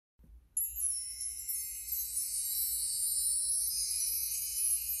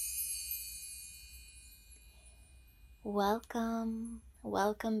Welcome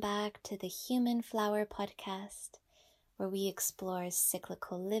back to the Human Flower Podcast, where we explore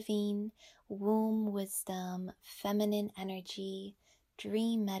cyclical living, womb wisdom, feminine energy,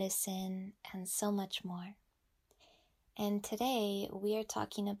 dream medicine, and so much more. And today we are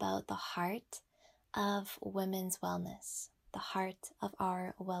talking about the heart of women's wellness, the heart of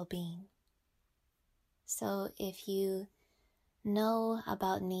our well-being. So if you know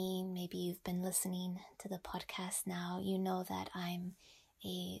about me, maybe you've been listening to the podcast now, you know that I'm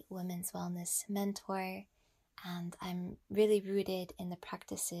a women's wellness mentor and I'm really rooted in the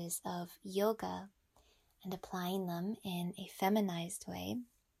practices of yoga and applying them in a feminized way.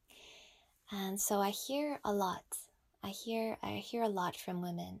 And so I hear a lot. I hear a lot from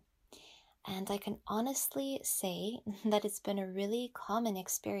women, and I can honestly say that it's been a really common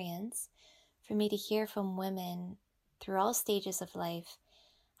experience for me to hear from women through all stages of life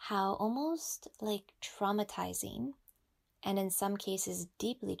how almost like traumatizing, and in some cases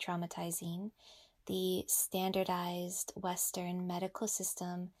deeply traumatizing, the standardized Western medical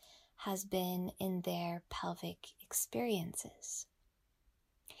system has been in their pelvic experiences.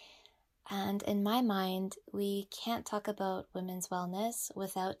 And in my mind, we can't talk about women's wellness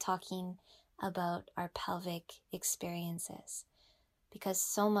without talking about our pelvic experiences, because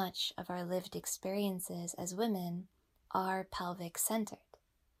so much of our lived experiences as women are pelvic centered.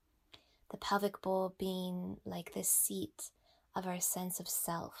 The pelvic bowl being like the seat of our sense of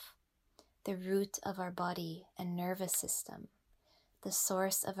self, the root of our body and nervous system, the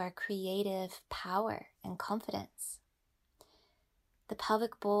source of our creative power and confidence. The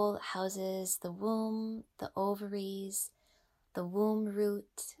pelvic bowl houses the womb, the ovaries, the womb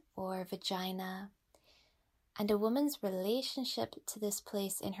root or vagina, and a woman's relationship to this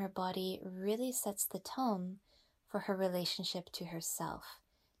place in her body really sets the tone for her relationship to herself,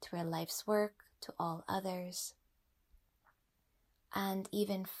 to her life's work, to all others. And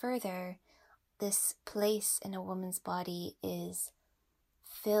even further, this place in a woman's body is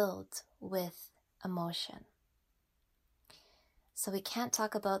filled with emotion. So we can't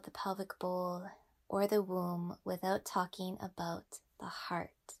talk about the pelvic bowl or the womb without talking about the heart.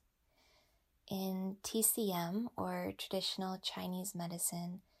 In TCM, or traditional Chinese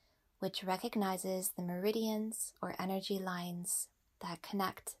medicine, which recognizes the meridians or energy lines that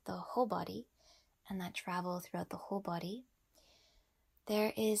connect the whole body and that travel throughout the whole body,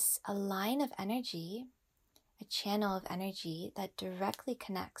 there is a line of energy, a channel of energy that directly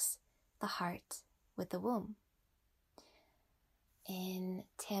connects the heart with the womb. In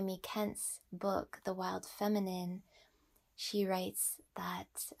Tammy Kent's book, The Wild Feminine, she writes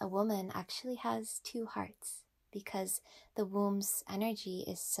that a woman actually has two hearts because the womb's energy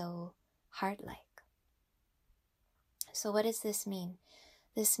is so heart-like. So what does this mean?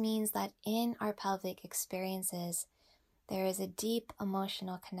 This means that in our pelvic experiences, there is a deep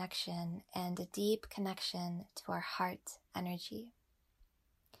emotional connection and a deep connection to our heart energy.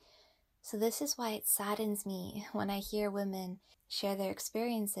 So this is why it saddens me when I hear women share their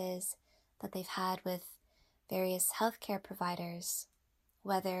experiences that they've had with various healthcare providers,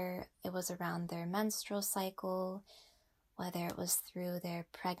 whether it was around their menstrual cycle, whether it was through their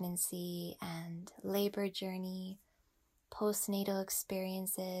pregnancy and labor journey, postnatal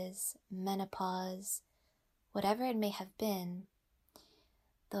experiences, menopause, whatever it may have been.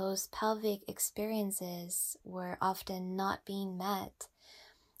 Those pelvic experiences were often not being met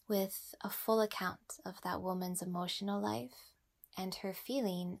with a full account of that woman's emotional life and her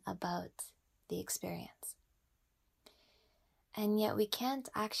feeling about the experience. And yet we can't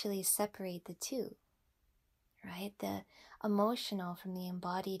actually separate the two, right? The emotional from the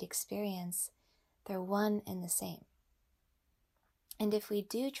embodied experience, they're one and the same. And if we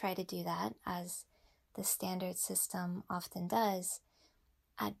do try to do that, as the standard system often does,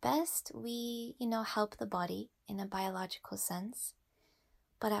 at best we, help the body in a biological sense.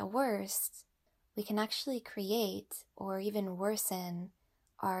 But at worst, we can actually create or even worsen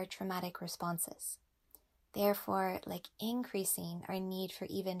our traumatic responses, therefore increasing our need for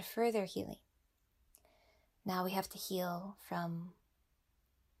even further healing. Now we have to heal from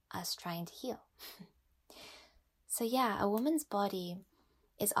us trying to heal. So yeah, a woman's body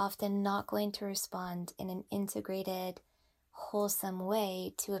is often not going to respond in an integrated, wholesome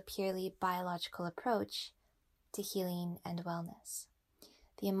way to a purely biological approach to healing and wellness.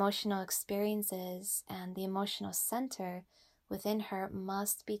 The emotional experiences and the emotional center within her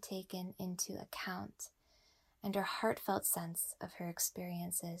must be taken into account, and her heartfelt sense of her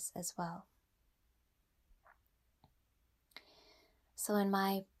experiences as well. So in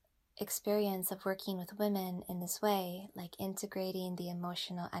my experience of working with women in this way, like integrating the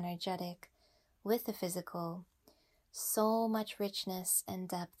emotional energetic with the physical, so much richness and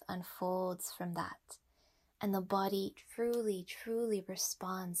depth unfolds from that. And the body truly, truly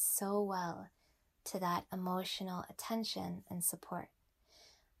responds so well to that emotional attention and support.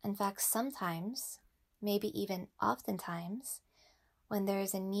 In fact, sometimes, maybe even oftentimes, when there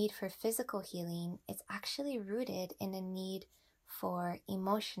is a need for physical healing, it's actually rooted in a need for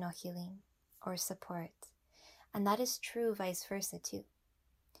emotional healing or support. And that is true vice versa too.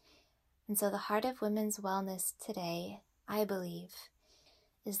 And so the heart of women's wellness today, I believe,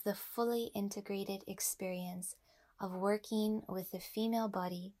 is the fully integrated experience of working with the female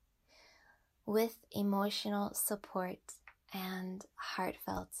body with emotional support and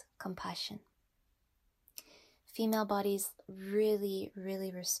heartfelt compassion. Female bodies really,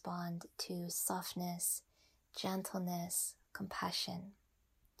 really respond to softness, gentleness, compassion.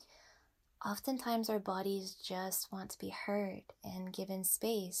 Oftentimes our bodies just want to be heard and given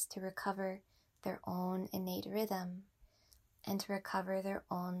space to recover their own innate rhythm and to recover their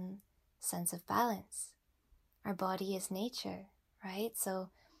own sense of balance. Our body is nature, right? So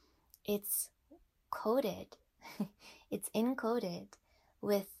it's coded, it's encoded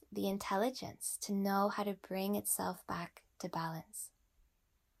with the intelligence to know how to bring itself back to balance.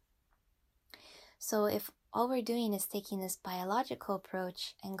 So if all we're doing is taking this biological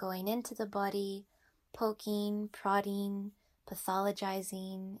approach and going into the body, poking, prodding,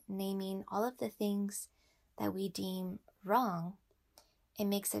 pathologizing, naming all of the things that we deem wrong, it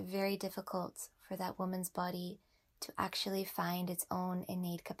makes it very difficult for that woman's body to actually find its own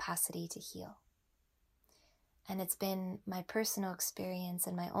innate capacity to heal. And it's been my personal experience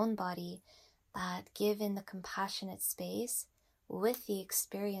in my own body that given the compassionate space with the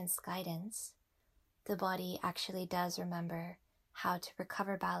experienced guidance, the body actually does remember how to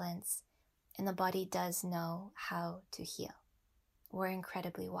recover balance, and the body does know how to heal. We're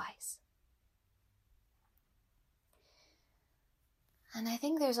incredibly wise. And I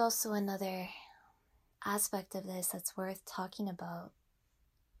think there's also another aspect of this that's worth talking about.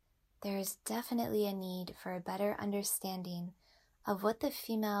 There is definitely a need for a better understanding of what the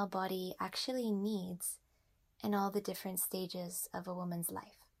female body actually needs in all the different stages of a woman's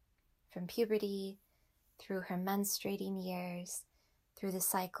life, from puberty, through her menstruating years, through the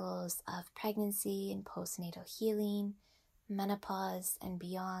cycles of pregnancy and postnatal healing, menopause, and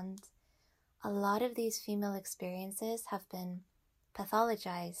beyond. A lot of these female experiences have been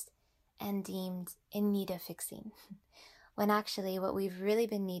pathologized and deemed in need of fixing, when actually what we've really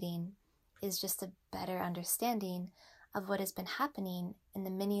been needing is just a better understanding of what has been happening in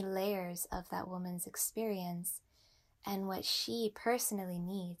the many layers of that woman's experience and what she personally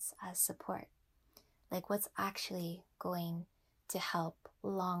needs as support. Like what's actually going to help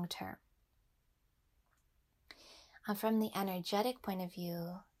long term. And from the energetic point of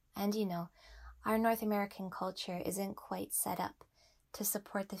view, and our North American culture isn't quite set up to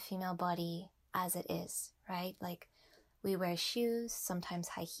support the female body as it is, right? Like we wear shoes, sometimes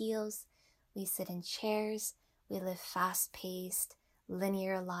high heels, we sit in chairs, we live fast-paced,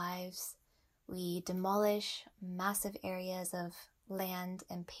 linear lives, we demolish massive areas of land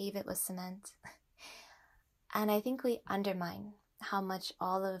and pave it with cement. And I think we undermine how much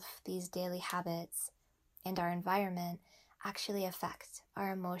all of these daily habits and our environment actually affect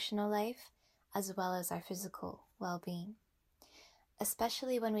our emotional life as well as our physical well-being.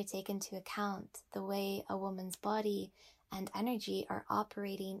 Especially when we take into account the way a woman's body and energy are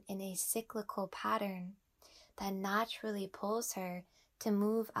operating in a cyclical pattern that naturally pulls her to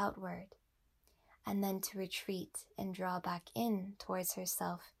move outward and then to retreat and draw back in towards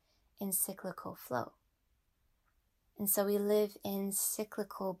herself in cyclical flow. And so we live in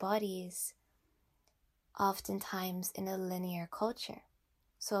cyclical bodies, oftentimes in a linear culture.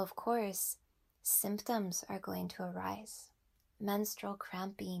 So of course, symptoms are going to arise. Menstrual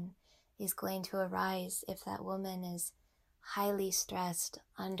cramping is going to arise if that woman is highly stressed,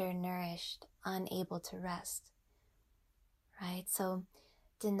 undernourished, unable to rest, right? So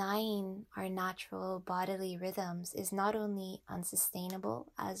denying our natural bodily rhythms is not only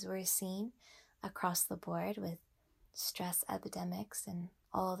unsustainable, as we're seeing across the board with stress epidemics and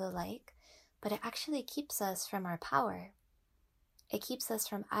all the like, but it actually keeps us from our power. It keeps us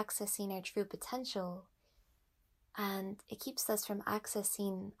from accessing our true potential, and it keeps us from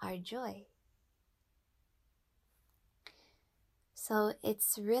accessing our joy. So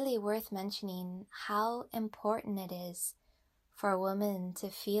it's really worth mentioning how important it is for a woman to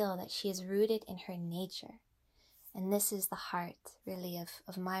feel that she is rooted in her nature. And this is the heart, really,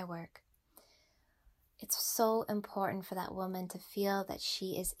 of my work. It's so important for that woman to feel that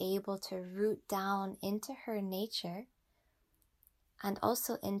she is able to root down into her nature and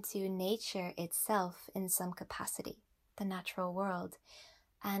also into nature itself in some capacity, the natural world,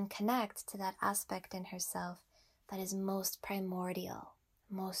 and connect to that aspect in herself that is most primordial,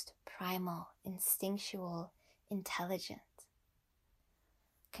 most primal, instinctual, intelligent.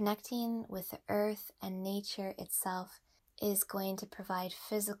 Connecting with the earth and nature itself is going to provide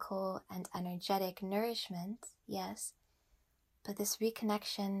physical and energetic nourishment, yes, but this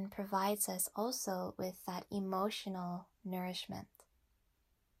reconnection provides us also with that emotional nourishment,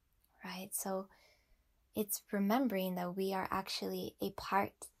 right? So it's remembering that we are actually a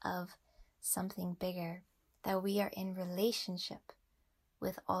part of something bigger, that we are in relationship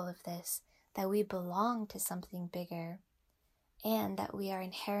with all of this, that we belong to something bigger, and that we are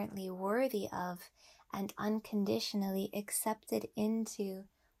inherently worthy of and unconditionally accepted into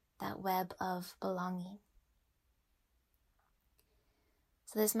that web of belonging.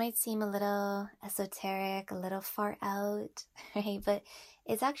 So this might seem a little esoteric, a little far out, right? But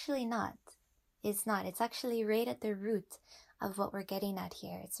it's actually not. It's not. It's actually right at the root of what we're getting at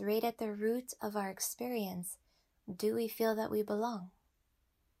here. It's right at the root of our experience. Do we feel that we belong?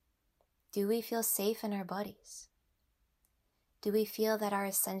 Do we feel safe in our bodies? Do we feel that our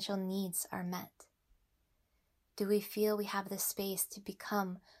essential needs are met? Do we feel we have the space to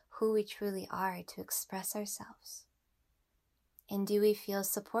become who we truly are, to express ourselves? And do we feel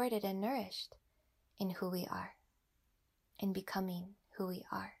supported and nourished in who we are, in becoming who we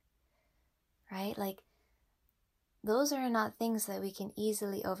are, right? Like, those are not things that we can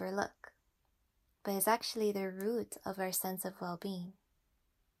easily overlook, but it's actually the root of our sense of well-being.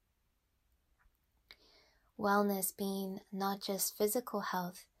 Wellness being not just physical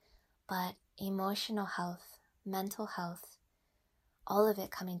health, but emotional health, mental health, all of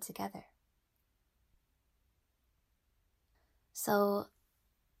it coming together. So,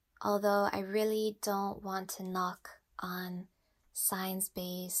 although I really don't want to knock on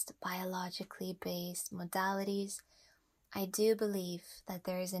science-based, biologically based modalities, I do believe that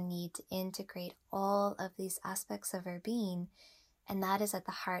there is a need to integrate all of these aspects of our being, and that is at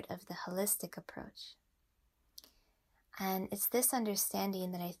the heart of the holistic approach. And it's this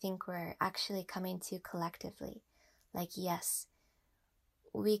understanding that I think we're actually coming to collectively. Like, yes,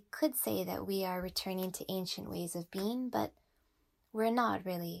 we could say that we are returning to ancient ways of being, but we're not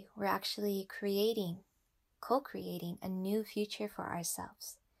really. We're actually co-creating a new future for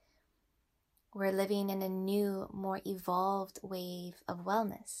ourselves. We're living in a new, more evolved wave of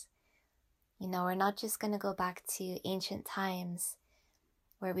wellness. You know, we're not just going to go back to ancient times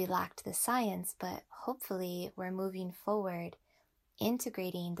where we lacked the science, but hopefully we're moving forward,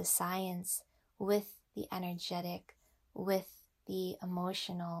 integrating the science with the energetic, with the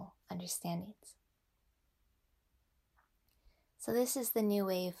emotional understandings. So this is the new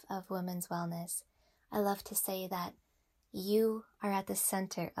wave of women's wellness. I love to say that you are at the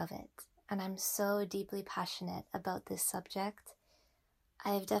center of it, and I'm so deeply passionate about this subject.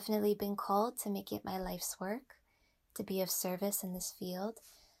 I've definitely been called to make it my life's work, to be of service in this field,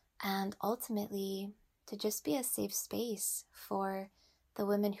 and ultimately to just be a safe space for the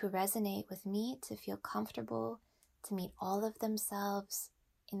women who resonate with me to feel comfortable, to meet all of themselves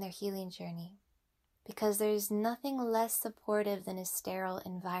in their healing journey. Because there's nothing less supportive than a sterile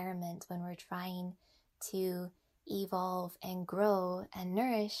environment when we're trying to evolve and grow and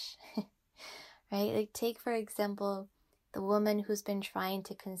nourish, right? Like, take, for example, the woman who's been trying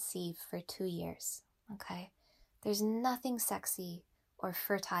to conceive for 2 years, okay? There's nothing sexy or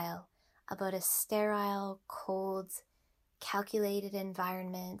fertile about a sterile, cold, calculated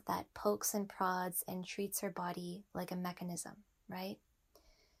environment that pokes and prods and treats her body like a mechanism, right?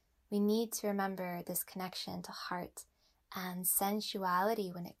 We need to remember this connection to heart and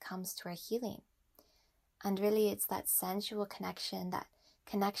sensuality when it comes to our healing. And really, it's that sensual connection, that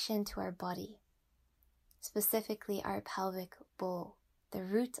connection to our body, specifically our pelvic bowl, the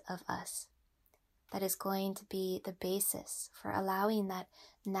root of us, that is going to be the basis for allowing that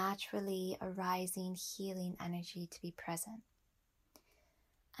naturally arising healing energy to be present.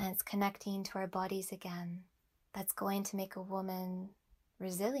 And it's connecting to our bodies again that's going to make a woman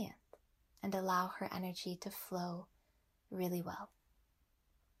resilient and allow her energy to flow really well.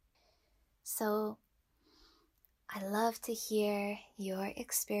 So I love to hear your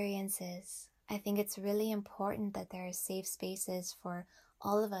experiences. I think it's really important that there are safe spaces for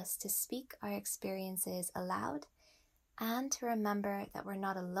all of us to speak our experiences aloud and to remember that we're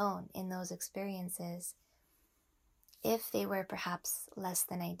not alone in those experiences if they were perhaps less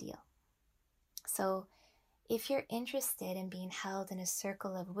than ideal. So if you're interested in being held in a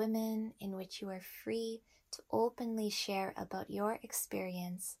circle of women in which you are free to openly share about your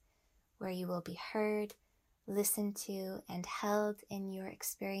experience, where you will be heard, listened to and held in your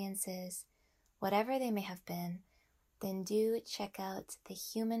experiences, whatever they may have been, then do check out the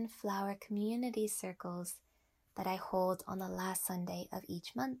Human Flower Community Circles that I hold on the last Sunday of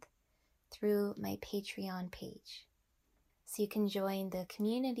each month through my Patreon page. So you can join the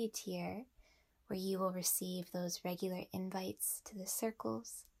community tier where you will receive those regular invites to the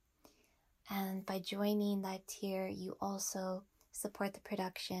circles. And by joining that tier, you also support the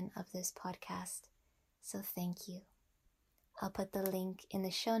production of this podcast. So thank you. I'll put the link in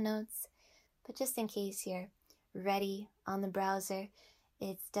the show notes, but just in case you're ready on the browser,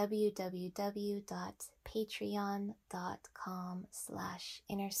 it's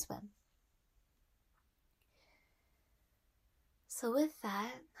www.patreon.com/innerswim. So with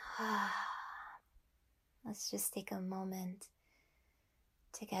that, let's just take a moment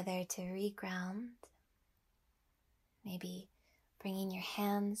together to reground. Maybe bringing your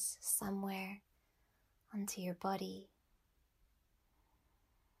hands somewhere onto your body.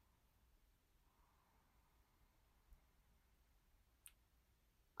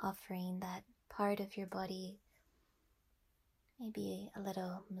 Offering that part of your body maybe a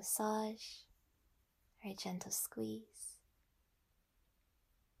little massage or a gentle squeeze.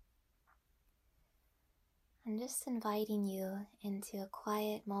 And just inviting you into a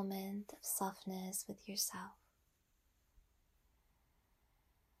quiet moment of softness with yourself.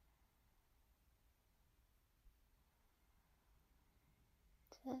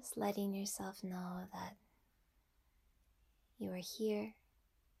 Just letting yourself know that you are here,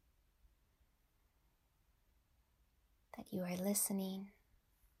 that you are listening,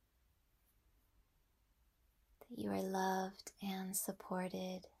 that you are loved and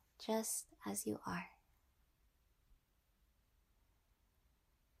supported just as you are.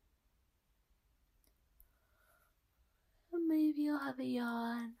 Maybe you'll have a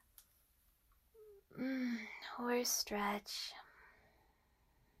yawn or a stretch.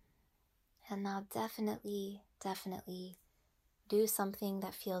 And now definitely do something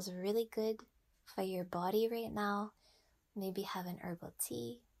that feels really good for your body right now. Maybe have an herbal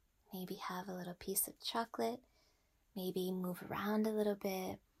tea, maybe have a little piece of chocolate, maybe move around a little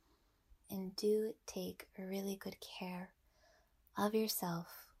bit, and do take really good care of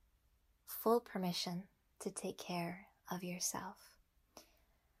yourself. Full permission to take care of yourself.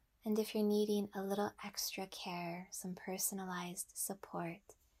 And if you're needing a little extra care, some personalized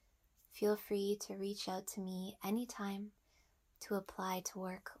support, feel free to reach out to me anytime to apply to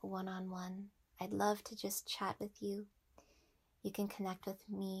work one-on-one. I'd love to just chat with you. You can connect with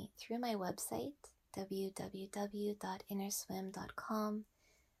me through my website, www.innerswim.com.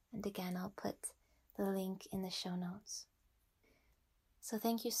 And again, I'll put the link in the show notes. So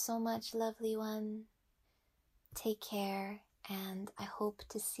thank you so much, lovely one. Take care, and I hope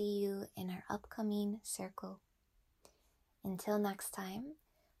to see you in our upcoming circle. Until next time,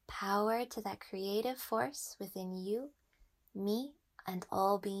 power to that creative force within you, me, and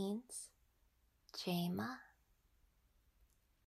all beings. Jema.